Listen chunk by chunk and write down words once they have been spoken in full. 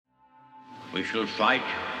We shall fight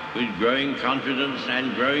with growing confidence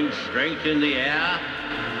and growing strength in the air.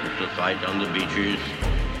 We shall fight on the beaches.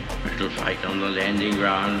 We shall fight on the landing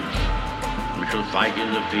grounds. We shall fight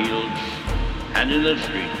in the fields and in the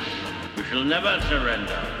streets. We shall never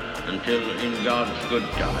surrender until, in God's good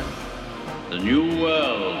time, the new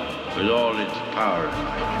world, with all its power and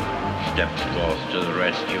might, steps forth to the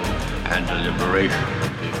rescue and the liberation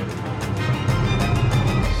of people.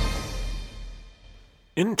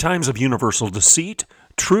 In times of universal deceit,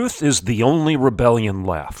 truth is the only rebellion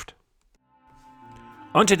left.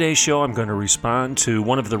 On today's show, I'm going to respond to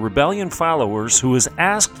one of the rebellion followers who has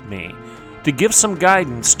asked me to give some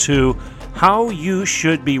guidance to how you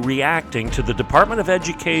should be reacting to the Department of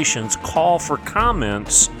Education's call for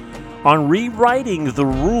comments on rewriting the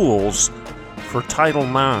rules for Title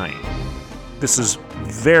IX. This is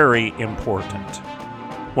very important.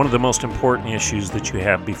 One of the most important issues that you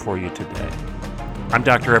have before you today. I'm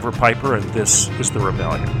Dr. Everett Piper, and this is The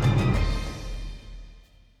Rebellion.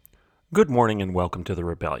 Good morning and welcome to The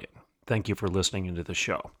Rebellion. Thank you for listening into the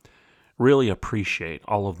show. Really appreciate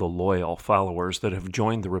all of the loyal followers that have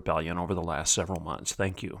joined The Rebellion over the last several months.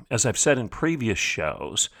 Thank you. As I've said in previous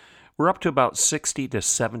shows, we're up to about 60 to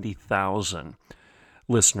 70,000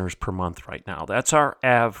 listeners per month right now. That's our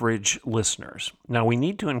average listeners. Now, we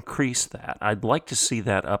need to increase that. I'd like to see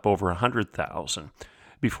that up over 100,000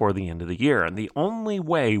 before the end of the year. And the only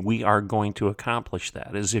way we are going to accomplish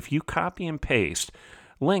that is if you copy and paste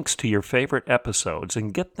links to your favorite episodes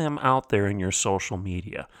and get them out there in your social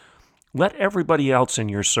media. Let everybody else in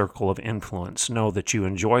your circle of influence know that you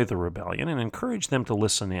enjoy The Rebellion and encourage them to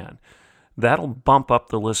listen in. That'll bump up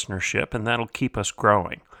the listenership and that'll keep us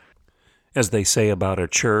growing. As they say about a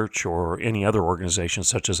church or any other organization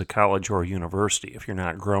such as a college or a university, if you're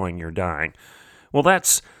not growing, you're dying. Well,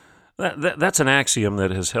 that's an axiom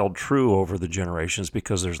that has held true over the generations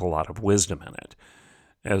because there's a lot of wisdom in it.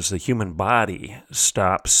 As the human body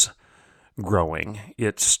stops growing,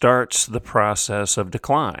 it starts the process of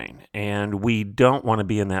decline, and we don't want to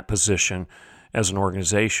be in that position as an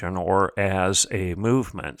organization or as a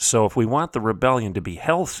movement. So if we want the rebellion to be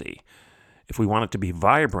healthy, if we want it to be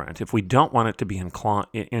vibrant, if we don't want it to be in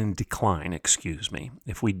decline,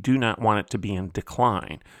 if we do not want it to be in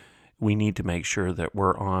decline, we need to make sure that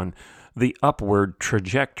we're on the upward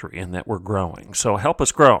trajectory and that we're growing. So help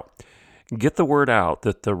us grow. Get the word out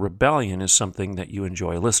that The Rebellion is something that you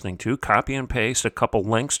enjoy listening to. Copy and paste a couple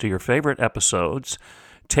links to your favorite episodes.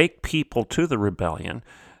 Take people to The Rebellion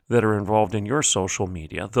that are involved in your social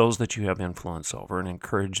media, those that you have influence over, and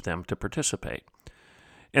encourage them to participate.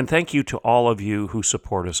 And thank you to all of you who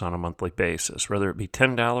support us on a monthly basis, whether it be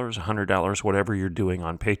 $10, $100, whatever you're doing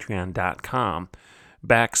on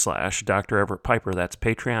patreon.com/Dr. Everett Piper. That's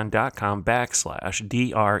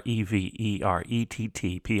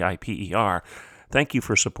patreon.com/DREVERETTPIPER. Thank you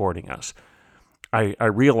for supporting us. I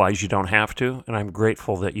realize you don't have to, and I'm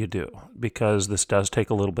grateful that you do, because this does take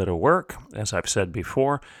a little bit of work, as I've said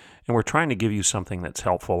before, and we're trying to give you something that's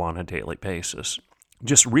helpful on a daily basis.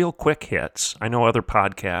 Just real quick hits. I know other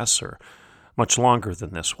podcasts are much longer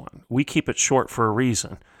than this one. We keep it short for a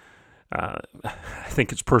reason. I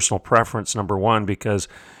think it's personal preference, number one, because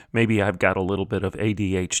maybe I've got a little bit of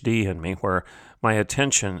ADHD in me where my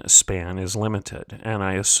attention span is limited, and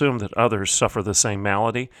I assume that others suffer the same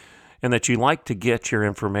malady, and that you like to get your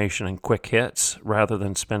information in quick hits rather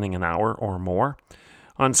than spending an hour or more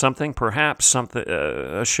on something. Perhaps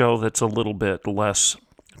a show that's a little bit less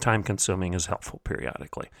time-consuming is helpful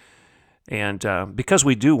periodically. And because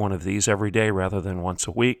we do one of these every day rather than once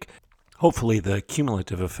a week, hopefully the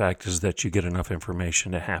cumulative effect is that you get enough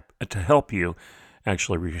information to help you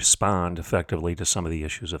actually respond effectively to some of the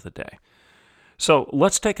issues of the day. So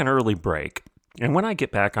let's take an early break. And when I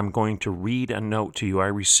get back, I'm going to read a note to you I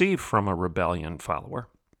received from a Rebellion follower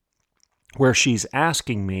where she's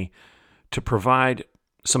asking me to provide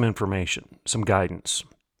some information, some guidance,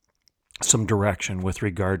 some direction with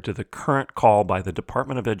regard to the current call by the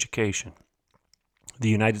Department of Education, the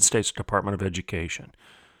United States Department of Education,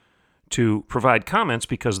 to provide comments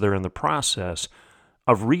because they're in the process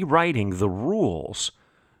of rewriting the rules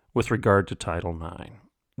with regard to Title IX.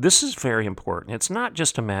 This is very important. It's not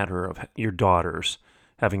just a matter of your daughters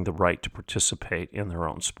having the right to participate in their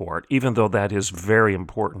own sport, even though that is very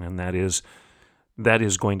important and that is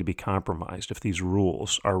going to be compromised if these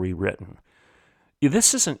rules are rewritten.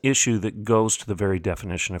 This is an issue that goes to the very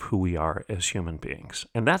definition of who we are as human beings,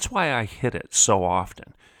 and that's why I hit it so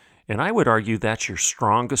often. And I would argue that's your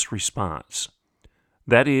strongest response.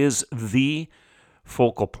 That is the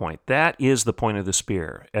focal point. That is the point of the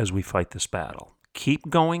spear as we fight this battle.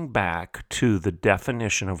 Keep going back to the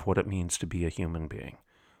definition of what it means to be a human being.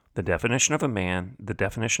 the definition of a man, the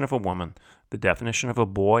definition of a woman, the definition of a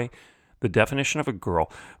boy, the definition of a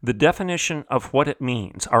girl, the definition of what it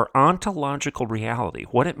means, our ontological reality,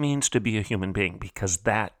 what it means to be a human being, because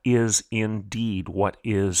that is indeed what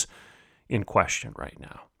is in question right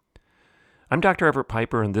now. I'm Dr. Everett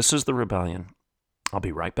Piper, and this is The Rebellion. I'll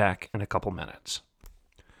be right back in a couple minutes.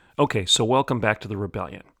 Okay, so welcome back to The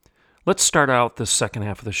Rebellion. Let's start out the second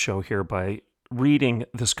half of the show here by reading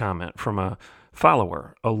this comment from a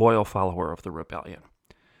follower, a loyal follower of The Rebellion.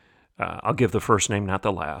 I'll give the first name, not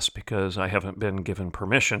the last, because I haven't been given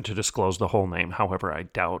permission to disclose the whole name. However, I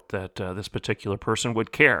doubt that this particular person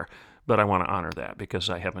would care, but I want to honor that because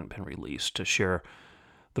I haven't been released to share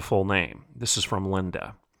the full name. This is from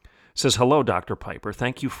Linda. It says, "Hello, Dr. Piper.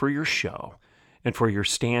 Thank you for your show and for your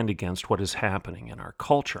stand against what is happening in our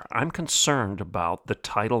culture. I'm concerned about the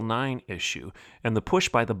Title IX issue and the push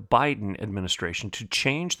by the Biden administration to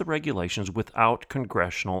change the regulations without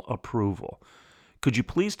congressional approval. Could you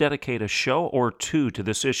please dedicate a show or two to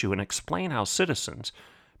this issue and explain how citizens,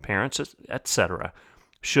 parents, etc.,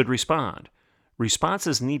 should respond?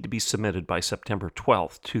 Responses need to be submitted by September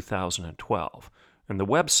 12th, 2012. And the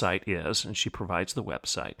website is," and she provides the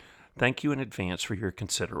website, "Thank you in advance for your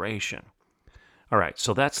consideration." All right,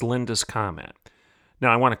 so that's Linda's comment.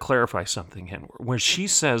 Now, I want to clarify something here. When she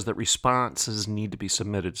says that responses need to be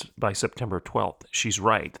submitted by September 12th, she's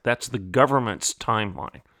right. That's the government's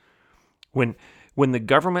timeline. When the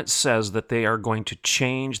government says that they are going to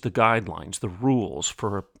change the guidelines, the rules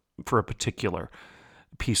for a particular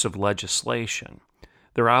piece of legislation,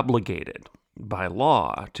 they're obligated by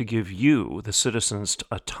law to give you, the citizens,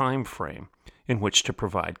 a time frame in which to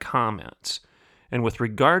provide comments. And with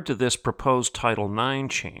regard to this proposed Title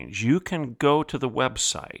IX change, you can go to the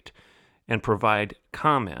website and provide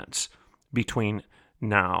comments between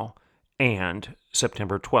now and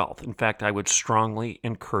September 12th. In fact, I would strongly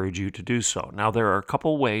encourage you to do so. Now, there are a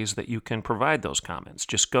couple ways that you can provide those comments.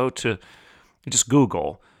 Just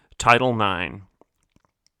Google Title IX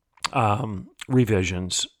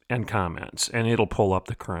revisions and comments, and it'll pull up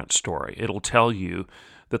the current story. It'll tell you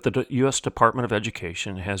that the U.S. Department of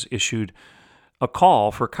Education has issued a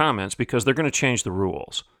call for comments because they're going to change the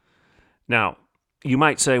rules. Now, you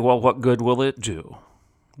might say, well, what good will it do?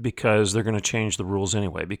 Because they're going to change the rules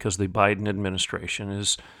anyway, because the Biden administration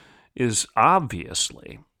is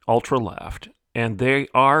obviously ultra-left, and they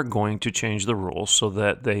are going to change the rules so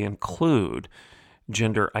that they include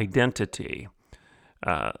gender identity,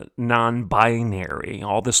 non-binary,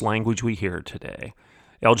 all this language we hear today,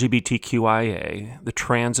 LGBTQIA, the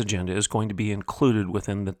trans agenda is going to be included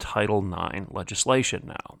within the Title IX legislation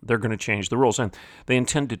now. They're going to change the rules, and they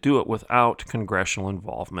intend to do it without congressional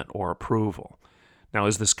involvement or approval. Now,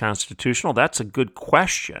 is this constitutional? That's a good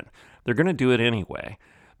question. They're going to do it anyway.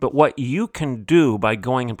 But what you can do by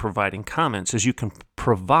going and providing comments is you can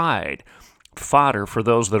provide fodder for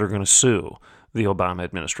those that are going to sue the Obama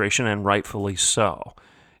administration, and rightfully so.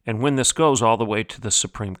 And when this goes all the way to the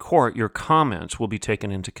Supreme Court, your comments will be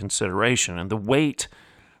taken into consideration. And the weight,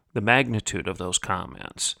 the magnitude of those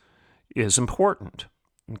comments is important.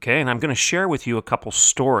 Okay, and I'm going to share with you a couple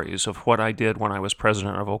stories of what I did when I was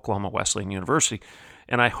president of Oklahoma Wesleyan University,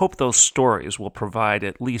 and I hope those stories will provide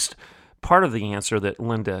at least part of the answer that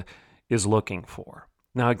Linda is looking for.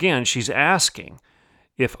 Now, again, she's asking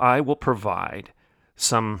if I will provide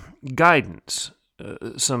some guidance,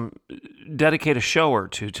 dedicate a show or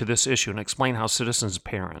two to this issue and explain how citizens and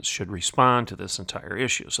parents should respond to this entire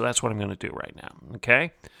issue. So that's what I'm going to do right now,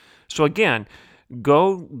 okay? So again,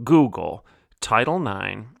 go Google Title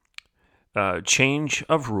IX, change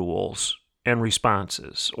of rules and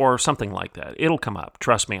responses, or something like that. It'll come up.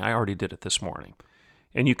 Trust me, I already did it this morning.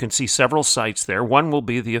 And you can see several sites there. One will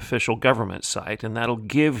be the official government site, and that'll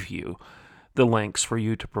give you the links for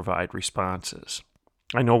you to provide responses.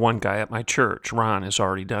 I know one guy at my church, Ron, has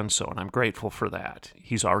already done so, and I'm grateful for that.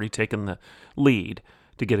 He's already taken the lead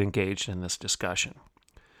to get engaged in this discussion.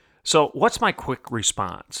 So what's my quick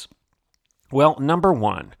response? Well, number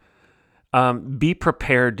one, be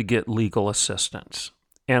prepared to get legal assistance.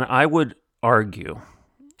 And I would argue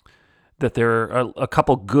that there are a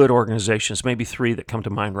couple good organizations, maybe three that come to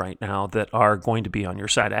mind right now, that are going to be on your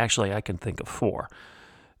side. Actually, I can think of four.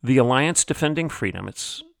 The Alliance Defending Freedom,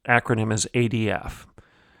 its acronym is ADF.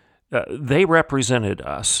 They represented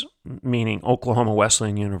us, meaning Oklahoma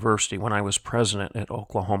Wesleyan University, when I was president at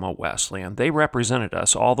Oklahoma Wesleyan. They represented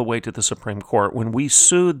us all the way to the Supreme Court when we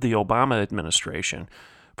sued the Obama administration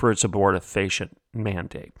for its abortifacient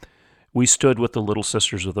mandate. We stood with the Little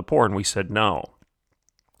Sisters of the Poor and we said, no,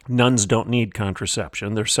 nuns don't need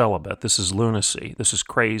contraception. They're celibate. This is lunacy. This is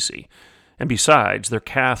crazy. And besides, they're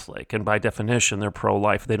Catholic, and by definition, they're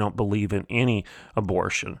pro-life. They don't believe in any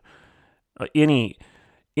abortion.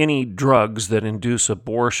 Any drugs that induce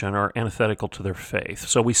abortion are antithetical to their faith.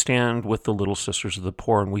 So we stand with the Little Sisters of the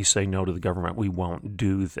Poor, and we say no to the government. We won't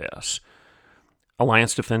do this.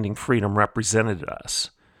 Alliance Defending Freedom represented us,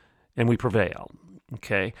 and we prevailed.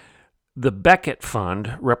 Okay? The Becket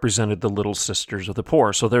Fund represented the Little Sisters of the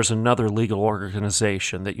Poor. So there's another legal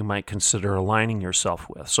organization that you might consider aligning yourself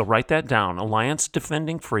with. So write that down. Alliance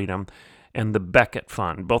Defending Freedom and the Becket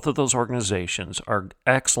Fund. Both of those organizations are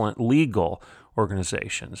excellent legal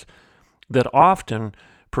organizations that often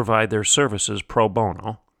provide their services pro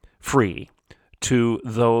bono, free, to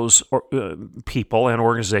those people and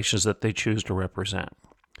organizations that they choose to represent.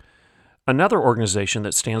 Another organization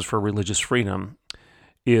that stands for religious freedom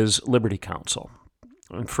is Liberty Counsel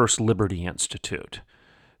and First Liberty Institute.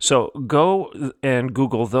 So go and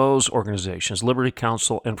Google those organizations, Liberty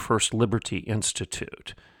Counsel and First Liberty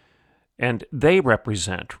Institute, and they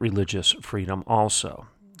represent religious freedom also.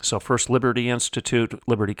 So First Liberty Institute,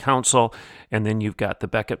 Liberty Counsel, and then you've got the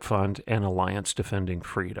Becket Fund and Alliance Defending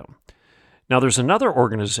Freedom. Now there's another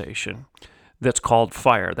organization that's called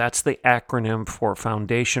FIRE. That's the acronym for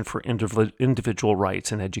Foundation for Individual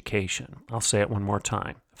Rights in Education. I'll say it one more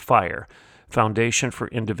time. FIRE, Foundation for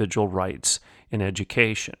Individual Rights in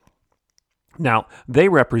Education. Now, they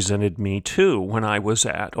represented me too when I was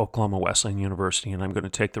at Oklahoma Wesleyan University, and I'm going to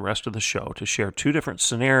take the rest of the show to share two different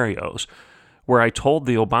scenarios where I told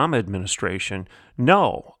the Obama administration,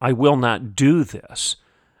 no, I will not do this.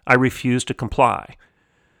 I refuse to comply.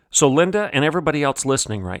 So Linda and everybody else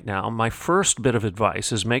listening right now, my first bit of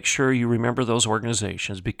advice is make sure you remember those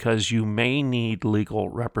organizations because you may need legal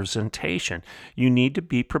representation. You need to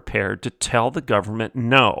be prepared to tell the government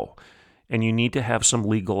no, and you need to have some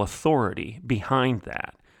legal authority behind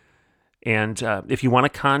that. And if you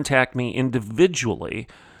want to contact me individually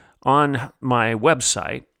on my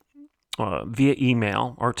website, via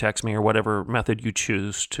email or text me or whatever method you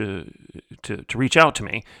choose to reach out to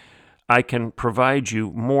me, I can provide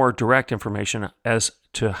you more direct information as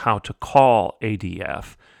to how to call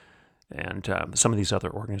ADF and some of these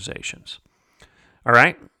other organizations. All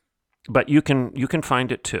right? But you can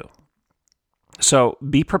find it too. So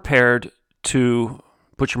be prepared to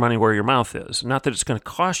put your money where your mouth is. Not that it's going to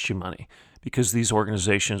cost you money, because these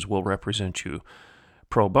organizations will represent you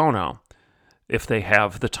pro bono if they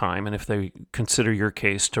have the time and if they consider your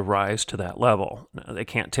case to rise to that level. Now, they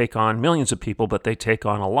can't take on millions of people, but they take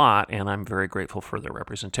on a lot, and I'm very grateful for their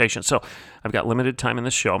representation. So I've got limited time in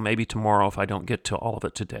this show. Maybe tomorrow, if I don't get to all of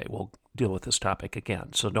it today, we'll deal with this topic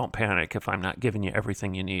again. So don't panic if I'm not giving you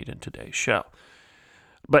everything you need in today's show.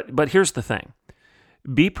 But here's the thing.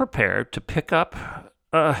 Be prepared to pick up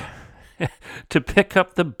the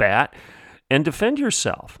bat and defend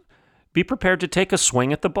yourself. Be prepared to take a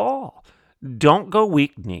swing at the ball. Don't go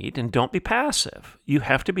weak-kneed and don't be passive. You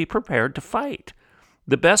have to be prepared to fight.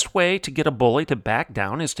 The best way to get a bully to back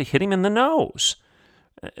down is to hit him in the nose.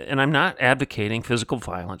 And I'm not advocating physical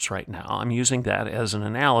violence right now. I'm using that as an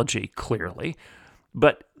analogy, clearly.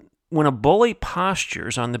 But when a bully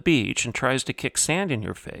postures on the beach and tries to kick sand in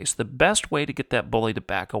your face, the best way to get that bully to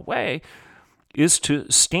back away is to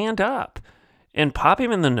stand up and pop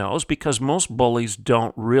him in the nose, because most bullies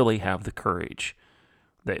don't really have the courage.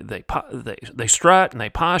 They strut and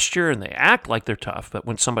they posture and they act like they're tough, but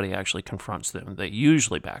when somebody actually confronts them, they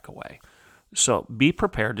usually back away. So be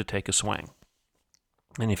prepared to take a swing.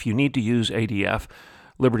 And if you need to use ADF,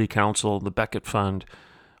 Liberty Counsel, the Becket Fund,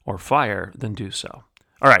 or FIRE, then do so.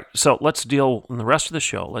 All right, so let's deal, in the rest of the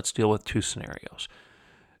show, let's deal with two scenarios.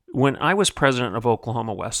 When I was president of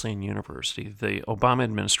Oklahoma Wesleyan University, the Obama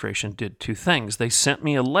administration did two things. They sent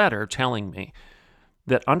me a letter telling me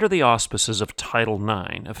that under the auspices of Title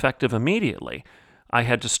IX, effective immediately, I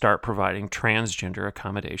had to start providing transgender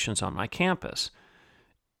accommodations on my campus.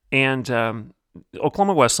 And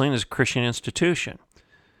Oklahoma Wesleyan is a Christian institution.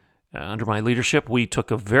 Under my leadership, we took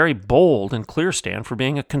a very bold and clear stand for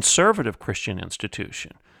being a conservative Christian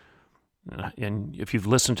institution. And if you've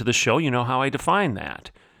listened to the show, you know how I define that.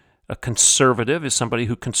 A conservative is somebody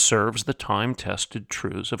who conserves the time-tested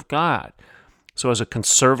truths of God. So as a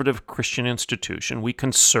conservative Christian institution, we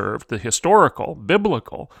conserved the historical,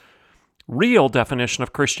 biblical, real definition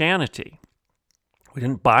of Christianity. We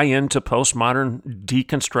didn't buy into postmodern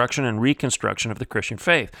deconstruction and reconstruction of the Christian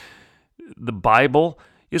faith. The Bible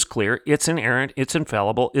is clear, it's inerrant, it's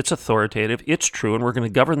infallible, it's authoritative, it's true, and we're going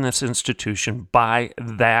to govern this institution by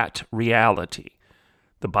that reality.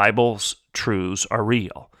 The Bible's truths are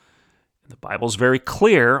real. The Bible's very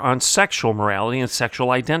clear on sexual morality and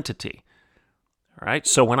sexual identity. All right.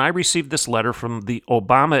 So when I received this letter from the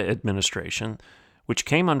Obama administration, which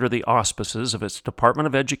came under the auspices of its Department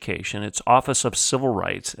of Education, its Office of Civil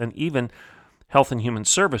Rights, and even Health and Human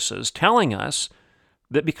Services, telling us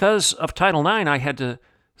that because of Title IX, I had to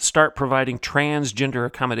start providing transgender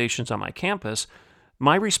accommodations on my campus,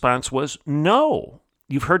 my response was no.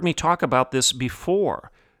 You've heard me talk about this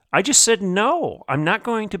before. I just said no. I'm not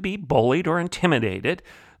going to be bullied or intimidated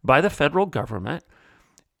by the federal government,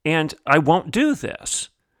 and I won't do this.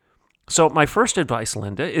 So my first advice,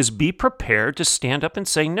 Linda, is be prepared to stand up and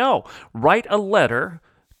say no. Write a letter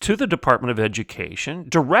to the Department of Education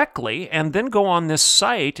directly, and then go on this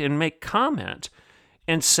site and make comment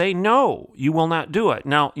and say, no, you will not do it.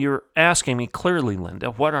 Now, you're asking me clearly, Linda,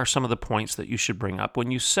 what are some of the points that you should bring up when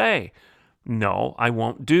you say, no, I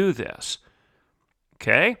won't do this?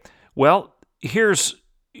 Okay? Well, here's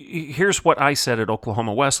what I said at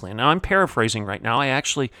Oklahoma Wesleyan. Now, I'm paraphrasing right now. I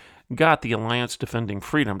actually got the Alliance Defending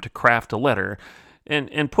Freedom to craft a letter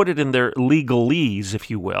and put it in their legalese, if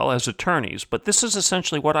you will, as attorneys. But this is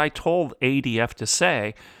essentially what I told ADF to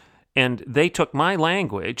say, and they took my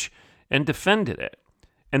language and defended it.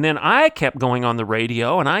 And then I kept going on the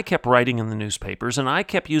radio, and I kept writing in the newspapers, and I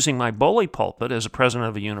kept using my bully pulpit as a president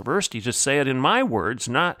of a university to say it in my words,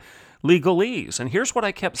 not legalese. And here's what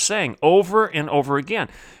I kept saying over and over again.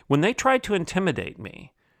 When they tried to intimidate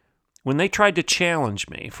me, when they tried to challenge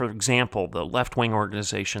me, for example, the left-wing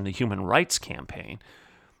organization, the Human Rights Campaign,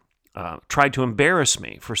 tried to embarrass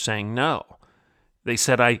me for saying no. They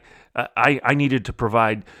said I needed to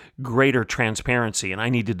provide greater transparency and I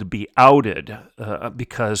needed to be outed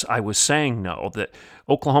because I was saying no, that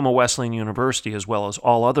Oklahoma Wesleyan University, as well as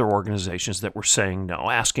all other organizations that were saying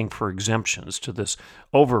no, asking for exemptions to this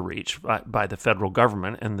overreach by the federal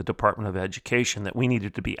government and the Department of Education, that we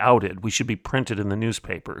needed to be outed. We should be printed in the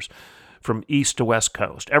newspapers from east to west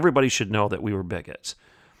coast. Everybody should know that we were bigots.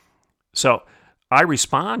 So I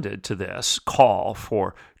responded to this call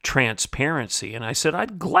for transparency, and I said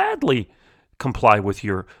I'd gladly comply with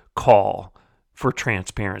your call for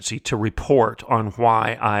transparency to report on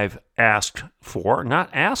why I've not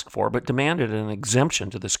asked for, but demanded an exemption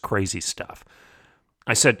to this crazy stuff.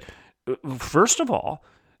 I said, first of all,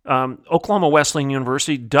 Oklahoma Wesleyan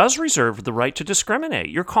University does reserve the right to discriminate.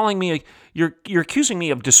 You're accusing me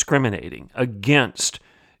of discriminating against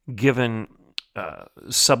given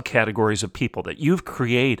subcategories of people that you've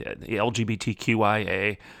created, the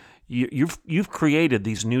LGBTQIA. You've created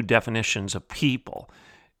these new definitions of people,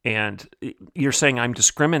 and you're saying I'm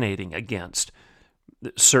discriminating against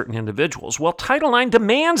certain individuals. Well, Title IX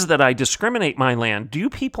demands that I discriminate my land. Do you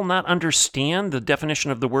people not understand the definition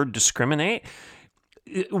of the word discriminate?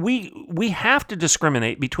 We have to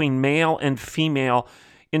discriminate between male and female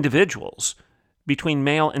individuals, between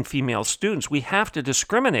male and female students. We have to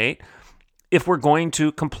discriminate if we're going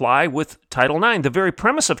to comply with Title IX. The very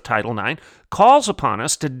premise of Title IX calls upon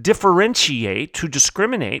us to differentiate, to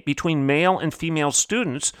discriminate between male and female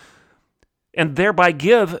students, and thereby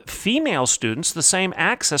give female students the same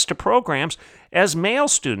access to programs as male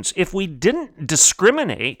students. If we didn't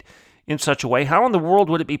discriminate in such a way, how in the world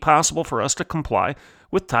would it be possible for us to comply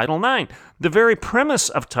with Title IX? The very premise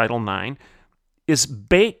of Title IX is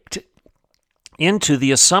baked into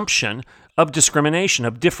the assumption of discrimination,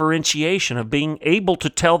 of differentiation, of being able to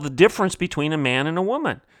tell the difference between a man and a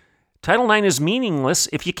woman. Title IX is meaningless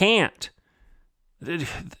if you can't.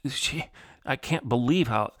 I can't believe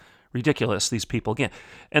how ridiculous these people get.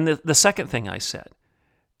 And the second thing I said,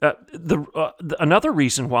 another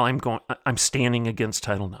reason why I'm standing against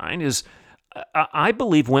Title IX is I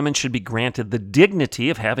believe women should be granted the dignity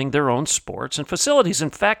of having their own sports and facilities. In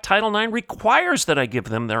fact, Title IX requires that I give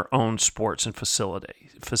them their own sports and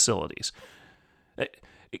facilities.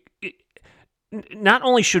 Not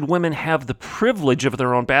only should women have the privilege of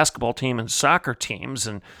their own basketball team and soccer teams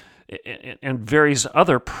and various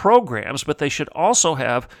other programs, but they should also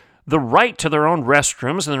have the right to their own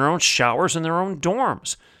restrooms and their own showers and their own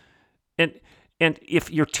dorms. And if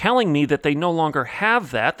you're telling me that they no longer have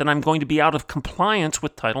that, then I'm going to be out of compliance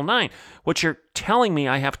with Title IX. What you're telling me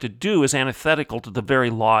I have to do is antithetical to the very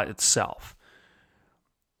law itself.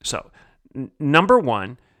 So, number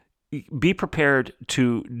one, be prepared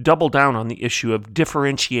to double down on the issue of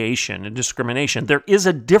differentiation and discrimination. There is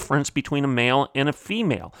a difference between a male and a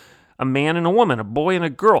female, a man and a woman, a boy and a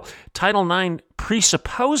girl. Title IX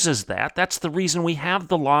presupposes that. That's the reason we have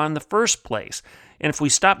the law in the first place. And if we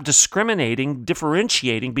stop discriminating,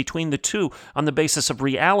 differentiating between the two on the basis of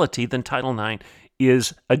reality, then Title IX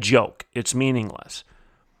is a joke. It's meaningless.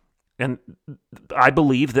 And I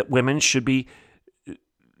believe that women should be,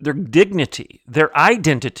 their dignity, their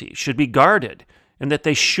identity should be guarded. and that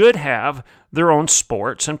they should have their own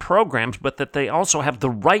sports and programs, but that they also have the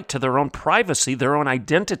right to their own privacy, their own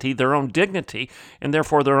identity, their own dignity, and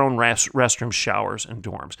therefore their own restrooms, showers, and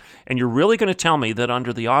dorms. And you're really going to tell me that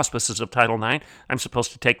under the auspices of Title IX, I'm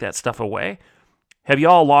supposed to take that stuff away? Have you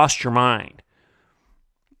all lost your mind?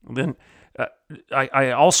 Then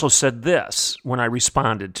I also said this when I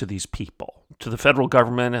responded to these people, to the federal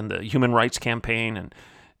government and the Human Rights Campaign and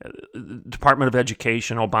Department of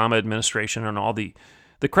Education, Obama administration, and all the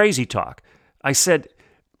crazy talk. I said,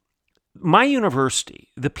 my university,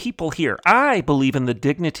 the people here, I believe in the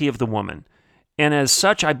dignity of the woman, and as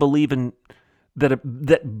such, I believe in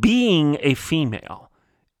that being a female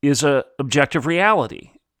is a objective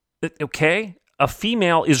reality. Okay? A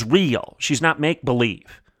female is real. She's not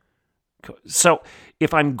make-believe. So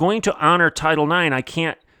if I'm going to honor Title IX, I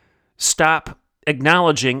can't stop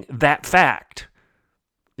acknowledging that fact.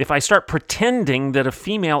 If I start pretending that a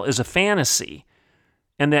female is a fantasy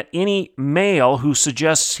and that any male who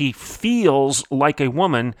suggests he feels like a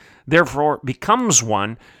woman therefore becomes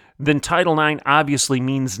one, then Title IX obviously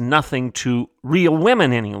means nothing to real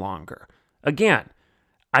women any longer. Again,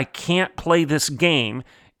 I can't play this game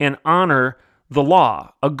and honor the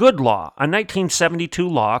law, a good law, a 1972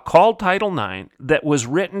 law called Title IX that was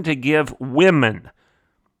written to give women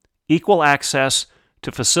equal access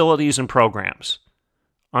to facilities and programs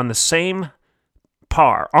on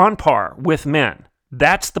par with men.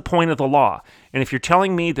 That's the point of the law. And if you're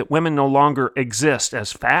telling me that women no longer exist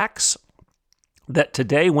as facts, that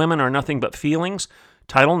today women are nothing but feelings,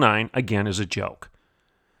 Title IX, again, is a joke.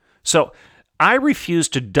 So I refuse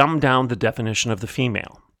to dumb down the definition of the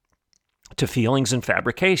female to feelings and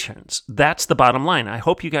fabrications. That's the bottom line. I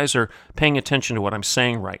hope you guys are paying attention to what I'm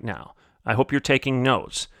saying right now. I hope you're taking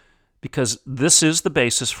notes, because this is the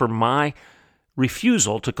basis for my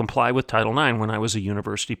refusal to comply with Title IX when I was a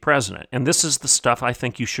university president. And this is the stuff I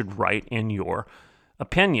think you should write in your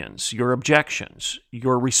opinions, your objections,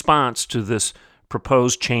 your response to this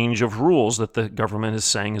proposed change of rules that the government is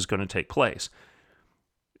saying is going to take place.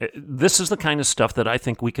 This is the kind of stuff that I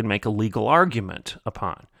think we can make a legal argument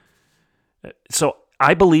upon. So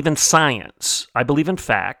I believe in science, I believe in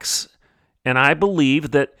facts, and I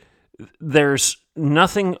believe that there's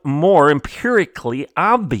nothing more empirically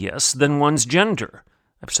obvious than one's gender.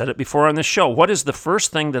 I've said it before on this show. What is the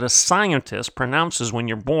first thing that a scientist pronounces when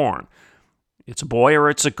you're born? It's a boy or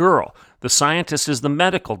it's a girl. The scientist is the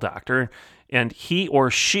medical doctor, and he or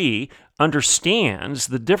she understands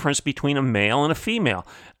the difference between a male and a female.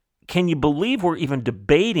 Can you believe we're even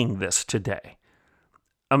debating this today?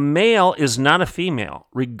 A male is not a female,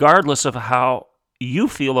 regardless of how you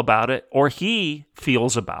feel about it or he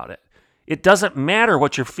feels about it. It doesn't matter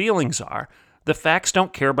what your feelings are. The facts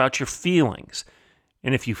don't care about your feelings.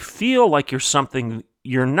 And if you feel like you're something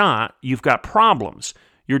you're not, you've got problems.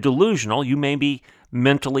 You're delusional. You may be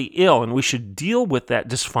mentally ill, and we should deal with that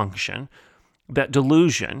dysfunction, that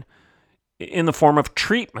delusion, in the form of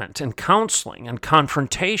treatment and counseling and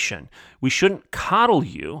confrontation. We shouldn't coddle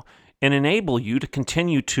you and enable you to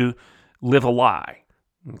continue to live a lie.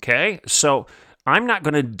 Okay? So I'm not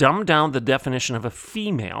going to dumb down the definition of a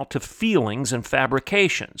female to feelings and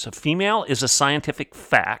fabrications. A female is a scientific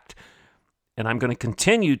fact, and I'm going to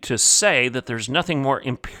continue to say that there's nothing more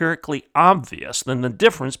empirically obvious than the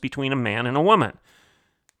difference between a man and a woman.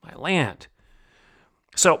 My land.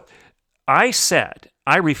 So I said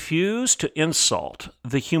I refuse to insult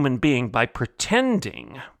the human being by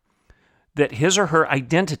pretending that his or her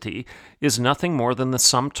identity is nothing more than the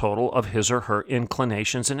sum total of his or her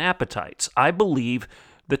inclinations and appetites. I believe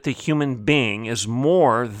that the human being is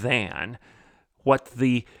more than what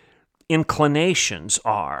the inclinations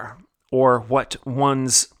are or what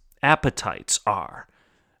one's appetites are.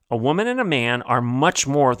 A woman and a man are much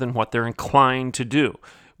more than what they're inclined to do.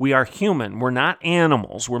 We are human. We're not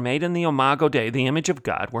animals. We're made in the imago Dei, the image of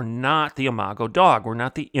God. We're not the imago dog. We're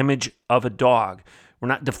not the image of a dog. We're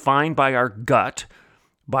not defined by our gut,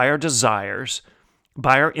 by our desires,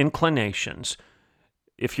 by our inclinations.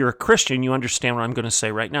 If you're a Christian, you understand what I'm going to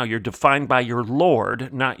say right now. You're defined by your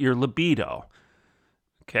Lord, not your libido.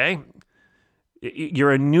 Okay?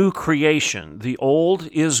 You're a new creation. The old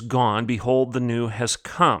is gone. Behold, the new has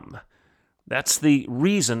come. That's the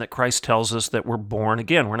reason that Christ tells us that we're born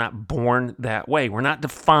again. We're not born that way. We're not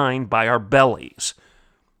defined by our bellies.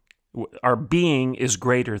 Our being is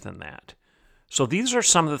greater than that. So these are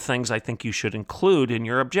some of the things I think you should include in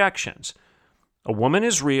your objections. A woman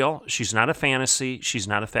is real. She's not a fantasy. She's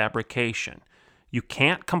not a fabrication. You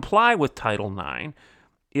can't comply with Title IX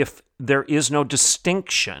if there is no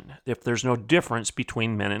distinction, if there's no difference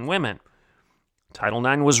between men and women. Title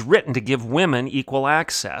IX was written to give women equal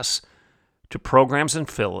access to programs and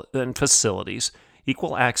facilities,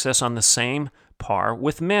 equal access on the same par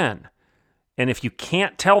with men. And if you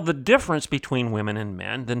can't tell the difference between women and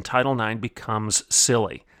men, then Title IX becomes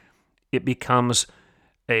silly. It becomes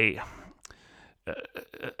an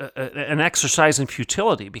exercise in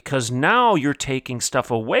futility, because now you're taking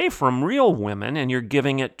stuff away from real women and you're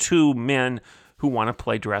giving it to men who want to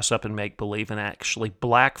play dress up and make believe and actually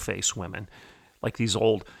blackface women, like these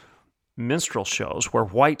old minstrel shows where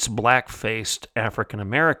whites black-faced African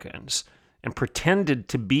Americans and pretended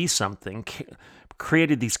to be something,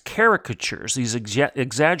 created these caricatures, these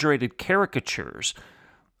exaggerated caricatures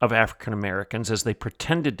of African Americans as they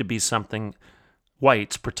pretended to be something.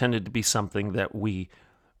 Whites pretended to be something that we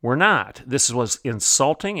were not. This was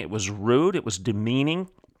insulting, it was rude, it was demeaning,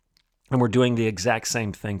 and we're doing the exact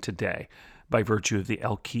same thing today by virtue of the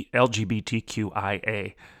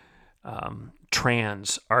LGBTQIA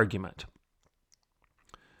trans argument.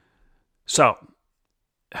 So,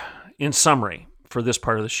 in summary, for this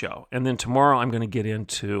part of the show, and then tomorrow I'm going to get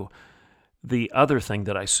into the other thing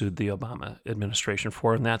that I sued the Obama administration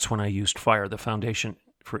for, and that's when I used FIRE, the Foundation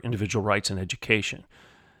for Individual Rights and Education.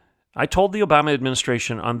 I told the Obama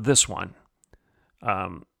administration on this one,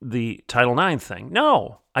 the Title IX thing,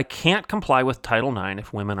 no, I can't comply with Title IX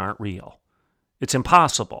if women aren't real. It's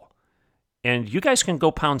impossible. And you guys can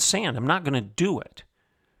go pound sand. I'm not going to do it.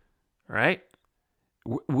 All right?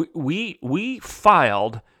 We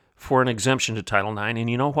filed for an exemption to Title IX, and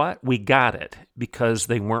you know what? We got it because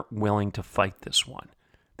they weren't willing to fight this one.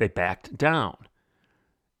 They backed down.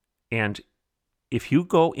 And if you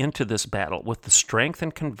go into this battle with the strength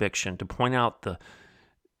and conviction to point out the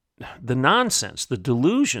nonsense, the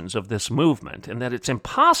delusions of this movement, and that it's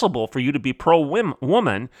impossible for you to be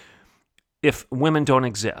pro-woman if women don't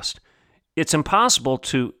exist. It's impossible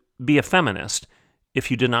to be a feminist if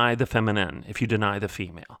you deny the feminine, if you deny the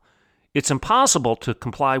female. It's impossible to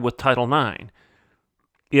comply with Title IX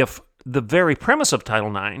if the very premise of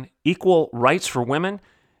Title IX, equal rights for women,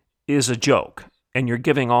 is a joke, and you're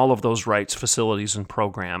giving all of those rights, facilities, and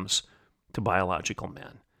programs to biological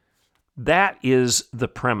men. That is the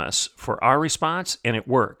premise for our response, and it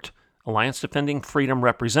worked. Alliance Defending Freedom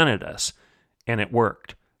represented us, and it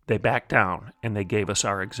worked. They backed down, and they gave us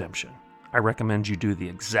our exemption. I recommend you do the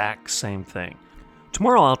exact same thing.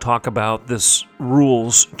 Tomorrow I'll talk about this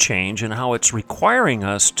rules change and how it's requiring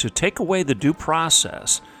us to take away the due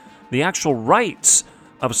process, the actual rights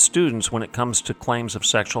of students when it comes to claims of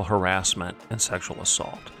sexual harassment and sexual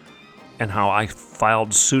assault, and how I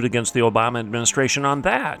filed suit against the Obama administration on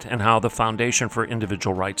that, and how the Foundation for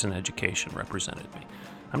Individual Rights and Education represented me.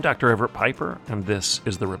 I'm Dr. Everett Piper, and this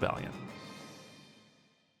is The Rebellion.